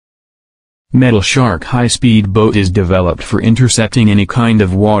Metal Shark high-speed boat is developed for intercepting any kind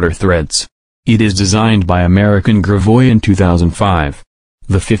of water threats. It is designed by American Gravois in 2005.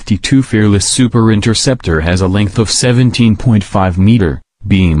 The 52 Fearless Super Interceptor has a length of 17.5 meter,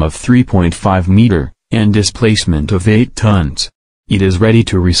 beam of 3.5 meter, and displacement of 8 tons. It is ready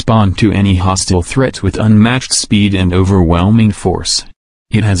to respond to any hostile threat with unmatched speed and overwhelming force.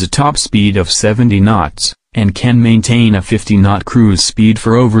 It has a top speed of 70 knots, and can maintain a 50-knot cruise speed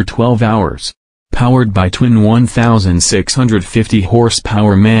for over 12 hours. Powered by twin 1,650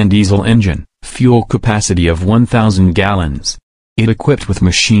 horsepower man-diesel engine, fuel capacity of 1,000 gallons. It equipped with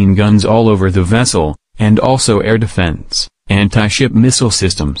machine guns all over the vessel, and also air defense, anti-ship missile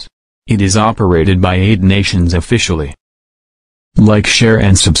systems. It is operated by 8 nations officially. Like, share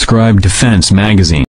and subscribe Defense Magazine.